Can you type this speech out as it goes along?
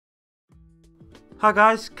Hi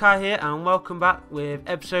guys, Kai here and welcome back with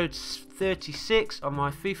episode 36 of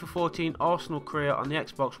my FIFA 14 Arsenal career on the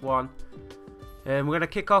Xbox One. We're going to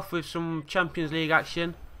kick off with some Champions League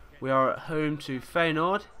action. We are at home to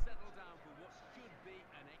Feyenoord.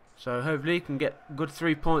 So hopefully we can get good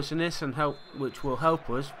 3 points in this and which will help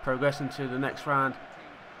us progress into the next round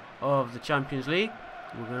of the Champions League.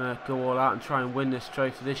 We're going to go all out and try and win this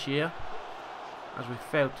trophy this year, as we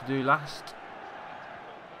failed to do last.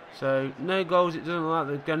 So no goals, it doesn't look like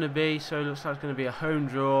they're going to be, so it looks like it's going to be a home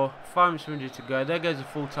draw. 5 minutes to go. There goes the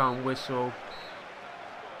full-time whistle.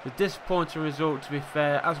 The disappointing result, to be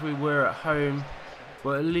fair, as we were at home,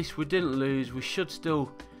 but at least we didn't lose. We should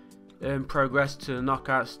still progress to the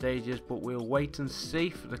knockout stages, but we'll wait and see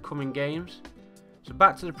for the coming games. So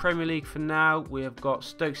back to the Premier League for now. We have got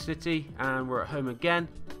Stoke City and we're at home again.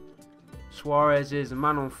 Suarez is a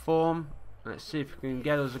man on form. Let's see if we can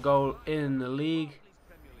get us a goal in the league.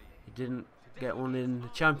 He didn't get one in the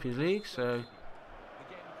Champions League, so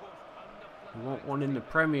we want one in the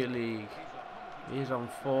Premier League. He is on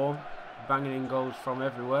form, banging in goals from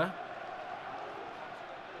everywhere.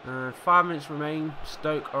 5 minutes remain.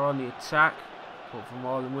 Stoke are on the attack, but Van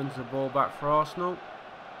Marlen wins the ball back for Arsenal.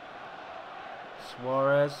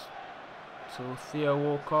 Suarez to Theo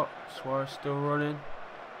Walcott. Suarez still running.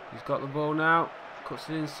 He's got the ball now. Cuts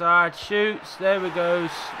it inside, shoots. There we go.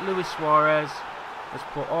 Luis Suarez has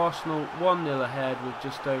put Arsenal 1-0 ahead with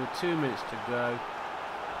just over 2 minutes to go.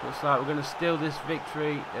 Looks like we're going to steal this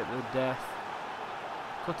victory at the death.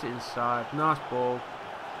 Cut it inside. Nice ball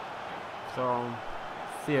from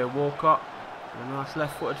Theo Walcott. A nice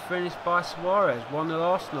left-footed finish by Suarez. 1-0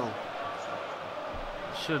 Arsenal.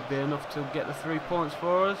 Should be enough to get the 3 points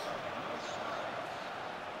for us.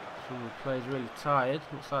 Some of the players really tired.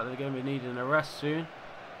 Looks like they're going to be needing a rest soon.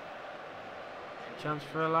 Chance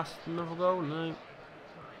for another goal? No.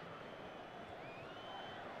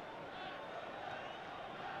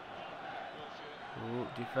 Ooh,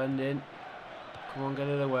 defending. Come on, get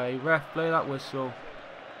it away. Ref, blow that whistle.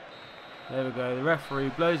 There we go. The referee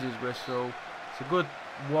blows his whistle. It's a good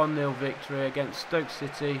 1-0 victory against Stoke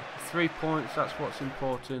City. 3 points, that's what's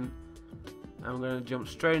important. And we're going to jump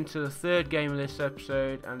straight into the third game of this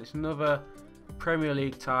episode, and it's another Premier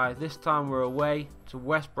League tie. This time we're away to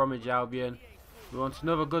West Bromwich Albion. We want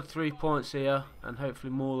another good 3 points here, and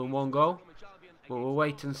hopefully more than one goal. But we'll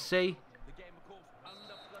wait and see.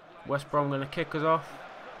 West Brom going to kick us off.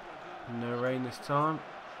 No rain this time.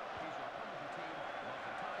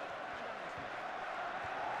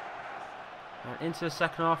 And into the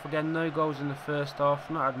second half again, no goals in the first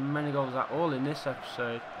half. Not had many goals at all in this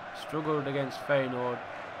episode. Struggled against Feyenoord.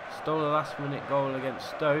 Stole a last minute goal against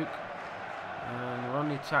Stoke. And we're on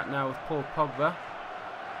the attack now with Paul Pogba.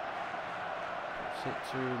 Puts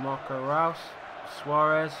it to Marco Reus.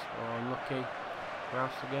 Suarez. Oh, unlucky.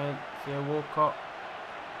 Reus again. Theo Walcott.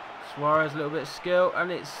 Suarez, a little bit of skill.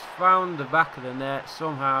 And it's found the back of the net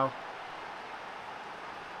somehow.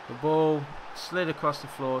 The ball slid across the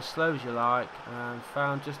floor, slow as you like, and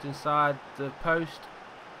found just inside the post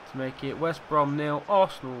to make it West Brom 0,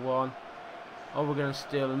 Arsenal 1. Oh, we're going to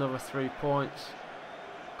steal another 3 points.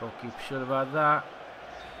 Goalkeeper should have had that.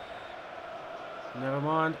 Never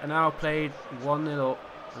mind. An hour played, 1-0 up.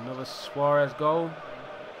 Another Suarez goal.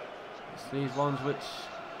 It's these ones which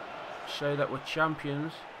show that we're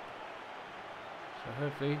champions. So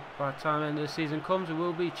hopefully by the time the end of the season comes we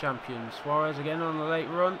will be champions. Suarez again on the late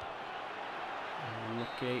run.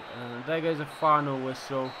 Lucky, and there goes a final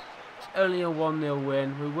whistle. It's only a 1-0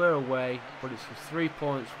 win. We were away, but it's the 3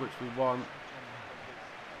 points which we want.